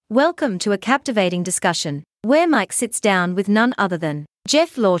Welcome to a captivating discussion, where Mike sits down with none other than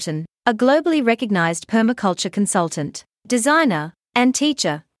Geoff Lawton, a globally recognized permaculture consultant, designer, and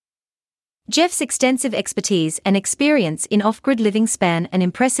teacher. Geoff's extensive expertise and experience in off-grid living span an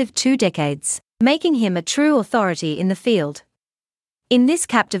impressive 2 decades, making him a true authority in the field. In this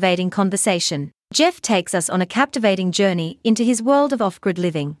captivating conversation, Geoff takes us on a captivating journey into his world of off-grid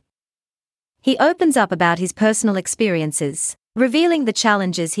living. He opens up about his personal experiences, revealing the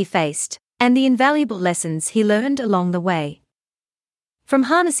challenges he faced, and the invaluable lessons he learned along the way. From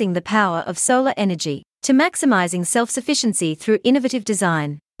harnessing the power of solar energy, to maximizing self-sufficiency through innovative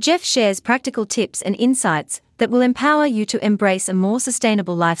design, Geoff shares practical tips and insights that will empower you to embrace a more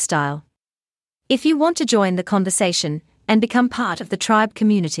sustainable lifestyle. If you want to join the conversation and become part of the tribe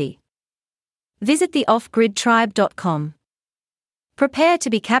community, visit theoffgridtribe.com. Prepare to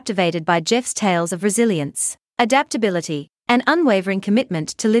be captivated by Geoff's tales of resilience, adaptability, and unwavering commitment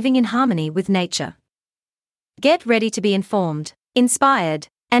to living in harmony with nature. Get ready to be informed, inspired,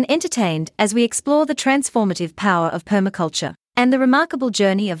 and entertained as we explore the transformative power of permaculture and the remarkable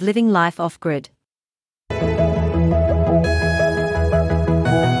journey of living life off-grid.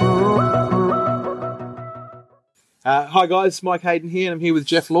 Hi guys, Mike Hayden here, and I'm here with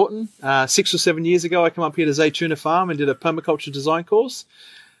Geoff Lawton. 6 or 7 years ago, I came up here to Zaytuna Farm and did a permaculture design course.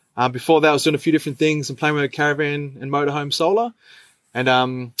 Before that, I was doing a few different things and playing with a caravan and motorhome solar.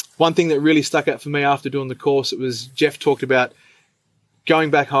 And one thing that really stuck out for me after doing the course, it was Geoff talked about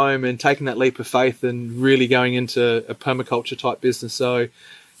going back home and taking that leap of faith and really going into a permaculture type business. So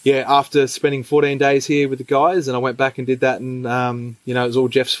yeah, after spending 14 days here with the guys, and I went back and did that, and it was all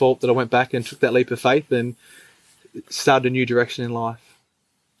Geoff's fault that I went back and took that leap of faith and started a new direction in life.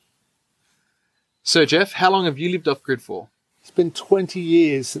 So Geoff, how long have you lived off grid for? It's been 20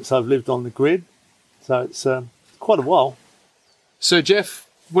 years since I've lived on the grid, so it's quite a while. So Geoff,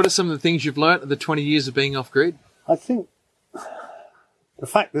 what are some of the things you've learnt of the 20 years of being off grid? I think the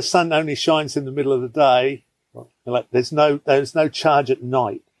fact the sun only shines in the middle of the day, like there's no charge at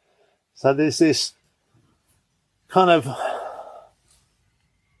night. So there's this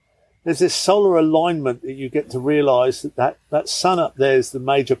solar alignment that you get to realise that sun up there is the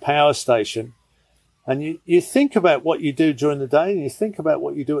major power station. And you think about what you do during the day and you think about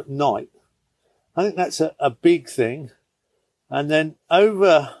what you do at night. I think that's a big thing. And then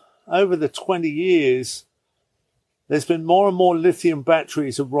over the 20 years, there's been more and more lithium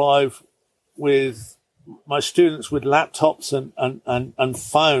batteries arrive with my students with laptops and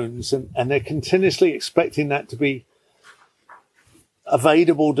phones, and they're continuously expecting that to be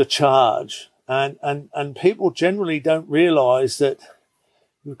available to charge. And people generally don't realise that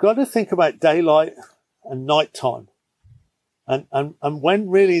you've got to think about daylight and nighttime, and when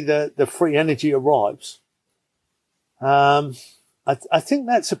really the free energy arrives. I think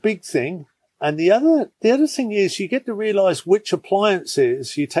that's a big thing. And the other thing is you get to realise which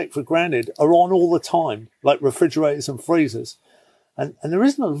appliances you take for granted are on all the time, like refrigerators and freezers, and there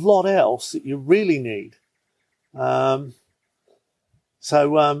isn't a lot else that you really need.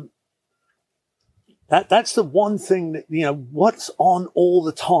 That's the one thing that, what's on all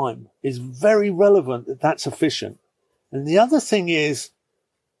the time is very relevant, that's efficient. And the other thing is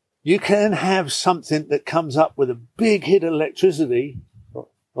you can have something that comes up with a big hit of electricity,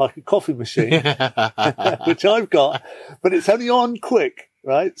 like a coffee machine, which I've got, but it's only on quick,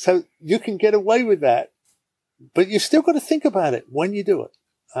 right? So you can get away with that, but you still got to think about it when you do it.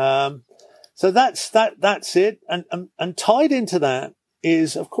 So that's it. And tied into that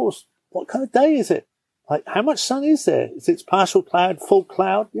is, of course, what kind of day is it? Like, how much sun is there? Is it partial cloud, full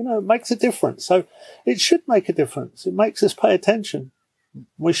cloud? It makes a difference. So it should make a difference. It makes us pay attention.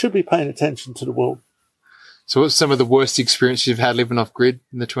 We should be paying attention to the world. So what's some of the worst experiences you've had living off grid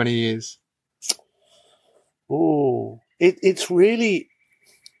in the 20 years? Oh, it's really,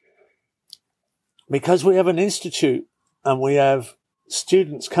 because we have an institute and we have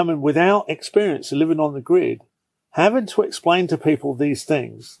students coming without experience of living on the grid, having to explain to people these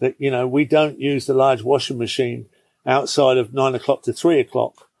things that, we don't use the large washing machine outside of 9 o'clock to 3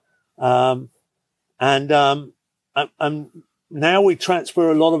 o'clock. And now we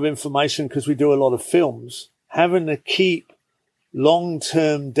transfer a lot of information because we do a lot of films, having to keep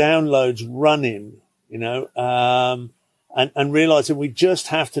long-term downloads running, and realizing we just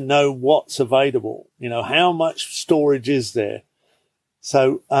have to know what's available, how much storage is there.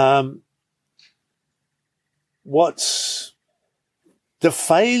 So, what's the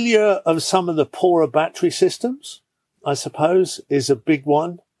failure of some of the poorer battery systems, I suppose, is a big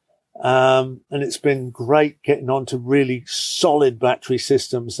one. And it's been great getting onto really solid battery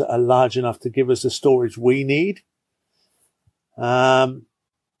systems that are large enough to give us the storage we need.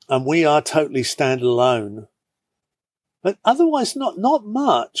 and we are totally standalone. But otherwise, not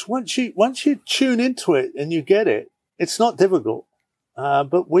much. Once you tune into it and you get it, it's not difficult.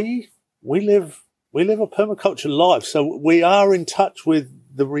 But we live a permaculture life, so we are in touch with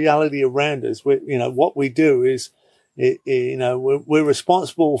the reality around us. What we do is, we're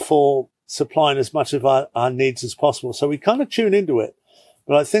responsible for supplying as much of our needs as possible. So we kind of tune into it.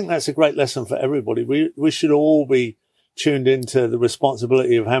 But I think that's a great lesson for everybody. We should all be tuned into the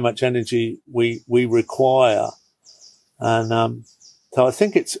responsibility of how much energy we require. And, so I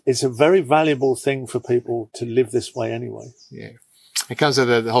think it's a very valuable thing for people to live this way anyway. Yeah. It comes to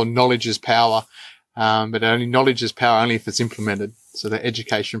the whole knowledge is power. But only knowledge is power only if it's implemented. So the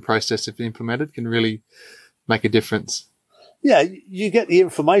education process, if implemented, can really make a difference. Yeah, you get the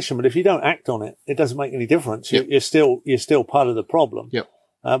information, but if you don't act on it, it doesn't make any difference. Yep. You're still part of the problem. Yep.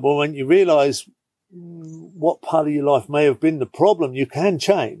 But when you realize what part of your life may have been the problem, you can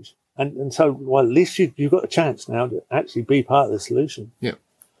change. And so, well, at least you've got a chance now to actually be part of the solution. Yeah,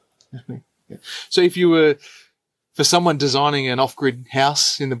 definitely. Yeah. So if you were, for someone designing an off-grid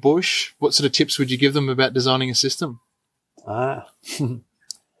house in the bush, what sort of tips would you give them about designing a system? I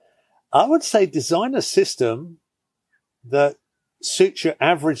would say design a system that suits your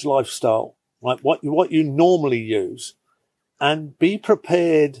average lifestyle, like what you normally use, and be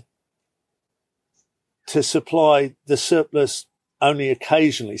prepared to supply the surplus only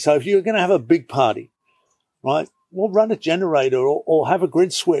occasionally. So if you're going to have a big party, right, well, run a generator or have a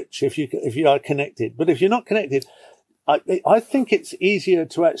grid switch if you are connected. But if you're not connected, I think it's easier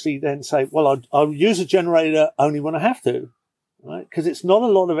to actually then say, well, I'll use a generator only when I have to, right? Because it's not a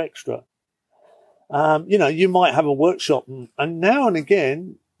lot of extra. You might have a workshop and now and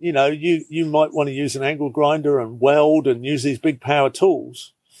again, you might want to use an angle grinder and weld and use these big power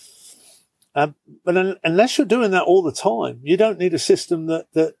tools. But unless you're doing that all the time, you don't need a system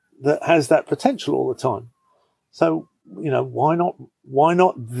that has that potential all the time. So, why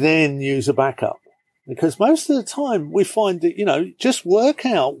not then use a backup? Because most of the time we find that, just work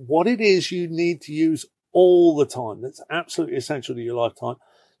out what it is you need to use all the time. That's absolutely essential to your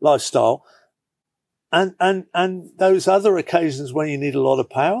lifestyle. And those other occasions when you need a lot of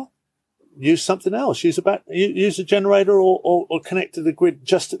power, use something else. Use a generator or connect to the grid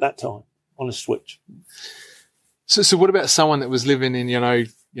just at that time on a switch. So what about someone that was living in, I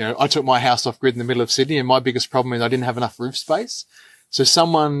took my house off grid in the middle of Sydney and my biggest problem is I didn't have enough roof space. So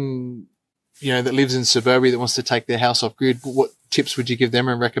someone, that lives in suburbia that wants to take their house off grid, what tips would you give them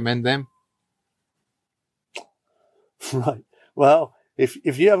and recommend them? Right. Well,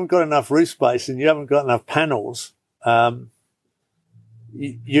 if you haven't got enough roof space and you haven't got enough panels,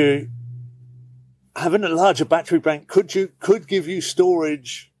 you having a larger battery bank could give you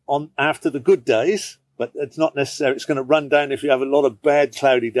storage on after the good days, but it's not necessary. It's going to run down if you have a lot of bad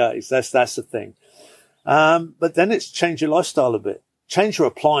cloudy days. That's the thing. But then it's change your lifestyle a bit. Change your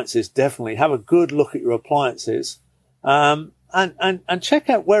appliances, definitely. Have a good look at your appliances. And check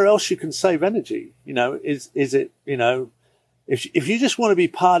out where else you can save energy. Is it, if you just want to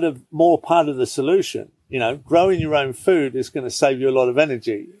be more part of the solution, growing your own food is going to save you a lot of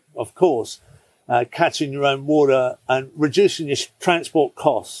energy, of course. Catching your own water and reducing your transport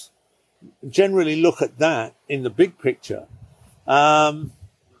costs. Generally look at that in the big picture. With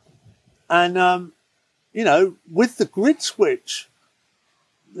the grid switch,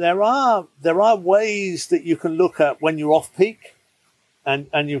 there are ways that you can look at when you're off peak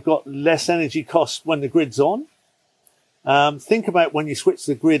and you've got less energy costs when the grid's on. Think about when you switch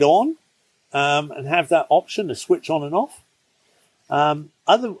the grid on, and have that option to switch on and off. And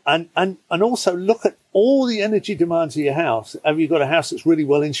also look at all the energy demands of your house. Have you got a house that's really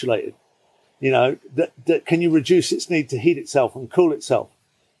well insulated? That can you reduce its need to heat itself and cool itself?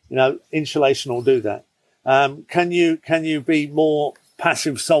 Insulation will do that. Can you be more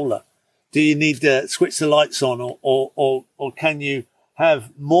passive solar? Do you need to switch the lights on or can you have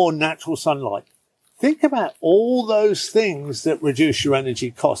more natural sunlight? Think about all those things that reduce your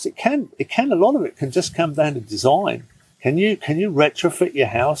energy costs. A lot of it can just come down to design. Can you retrofit your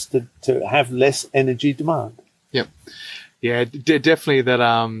house to have less energy demand? Yep. Yeah, definitely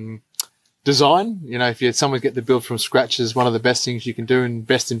that, design, if someone get the build from scratch is one of the best things you can do and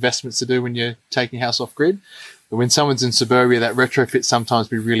best investments to do when you're taking a house off grid. But when someone's in suburbia, that retrofit sometimes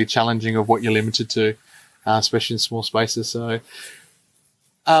be really challenging of what you're limited to, especially in small spaces. So,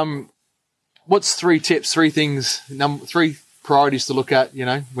 what's 3 tips, 3 things, 3 priorities to look at,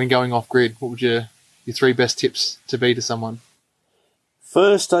 when going off grid? What would your 3 best tips to be to someone?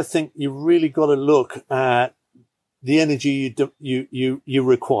 First, I think you really got to look at the energy you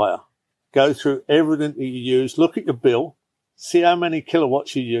require. Go through everything that you use. Look at your bill. see how many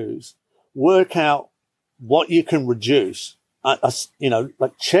kilowatts you use, work out what you can reduce.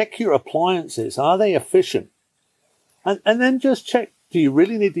 Like check your appliances. Are they efficient? And then just check, do you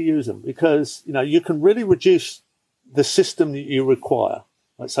really need to use them? Because, you can really reduce the system that you require.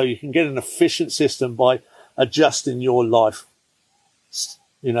 Right? So you can get an efficient system by adjusting your life,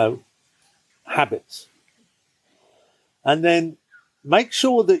 habits. And then make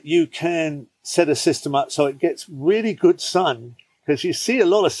sure that you can set a system up so it gets really good sun, because you see a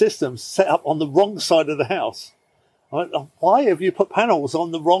lot of systems set up on the wrong side of the house. Right? Why have you put panels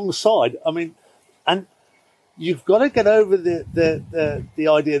on the wrong side? I mean, and you've got to get over the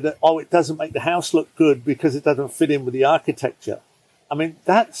idea that, it doesn't make the house look good because it doesn't fit in with the architecture. I mean,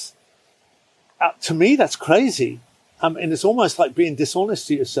 that's, to me, that's crazy. And it's almost like being dishonest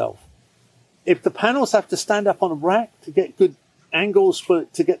to yourself. If the panels have to stand up on a rack to get good angles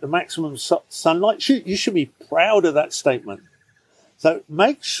to get the maximum sunlight, you should be proud of that statement. So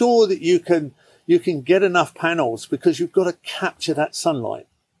make sure that you can get enough panels, because you've got to capture that sunlight.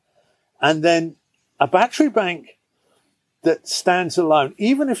 And then a battery bank that stands alone,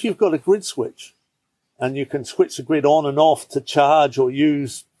 even if you've got a grid switch and you can switch the grid on and off to charge or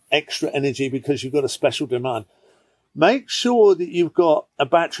use extra energy because you've got a special demand, make sure that you've got a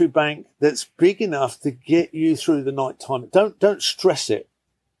battery bank that's big enough to get you through the night time. Don't stress it.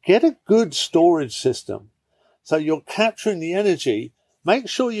 Get a good storage system. So you're capturing the energy. Make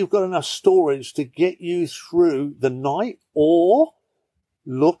sure you've got enough storage to get you through the night, or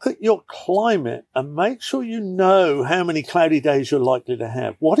look at your climate and make sure you know how many cloudy days you're likely to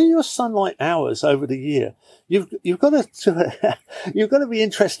have. What are your sunlight hours over the year? You've got to be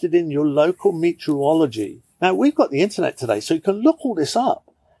interested in your local meteorology. Now, we've got the internet today, so you can look all this up.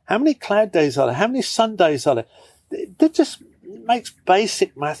 How many cloud days are there? How many sun days are there? That just makes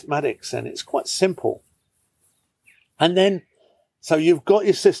basic mathematics, and it's quite simple. And then, so you've got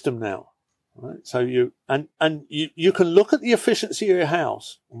your system now, right? So you can look at the efficiency of your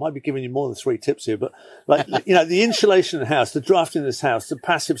house. I might be giving you more than 3 tips here, but the insulation of the house, the drafting of this house, the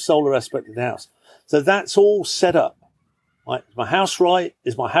passive solar aspect of the house. So that's all set up. Right? Is my house right?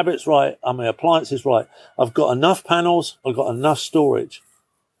 Is my habits right? Are my appliances right? I've got enough panels. I've got enough storage.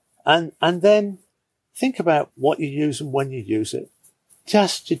 And then think about what you use and when you use it.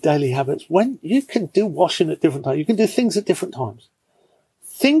 Just your daily habits. When you can do washing at different times, you can do things at different times.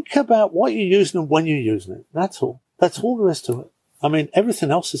 Think about what you're using and when you're using it. That's all. That's all there is to it. I mean,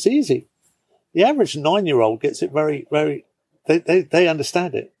 everything else is easy. The average 9-year-old gets it very, very, they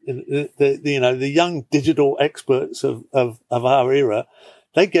understand it. The young digital experts of our era,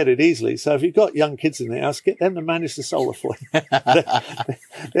 they get it easily. So if you've got young kids in the house, get them to manage the solar for you.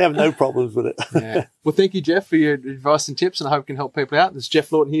 They have no problems with it. Yeah. Well, thank you, Geoff, for your advice and tips, and I hope it can help people out. This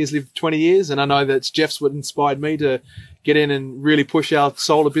Geoff Lawton here has lived 20 years, and I know that Geoff's what inspired me to get in and really push our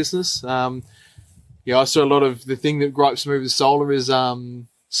solar business. I saw a lot of the thing that gripes me with solar is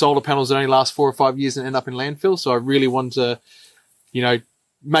solar panels that only last 4 or 5 years and end up in landfill. So I really wanted to,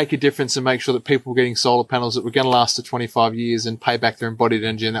 make a difference and make sure that people were getting solar panels that were going to last to 25 years and pay back their embodied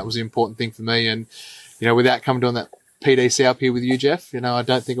energy. And that was the important thing for me. And, without coming doing that PDC up here with you, Geoff, I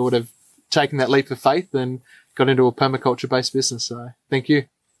don't think I would have taken that leap of faith and got into a permaculture-based business. So thank you.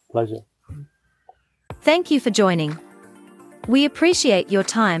 Pleasure. Thank you for joining. We appreciate your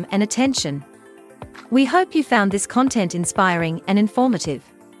time and attention. We hope you found this content inspiring and informative.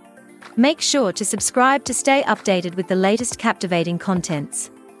 Make sure to subscribe to stay updated with the latest captivating contents.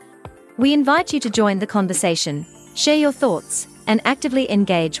 We invite you to join the conversation, share your thoughts, and actively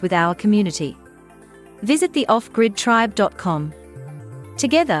engage with our community. Visit theoffgridtribe.com.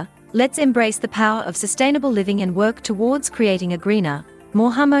 Together, let's embrace the power of sustainable living and work towards creating a greener,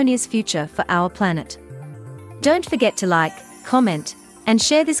 more harmonious future for our planet. Don't forget to like, comment, and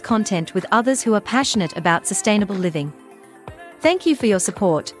share this content with others who are passionate about sustainable living. Thank you for your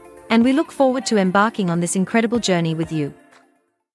support, and we look forward to embarking on this incredible journey with you.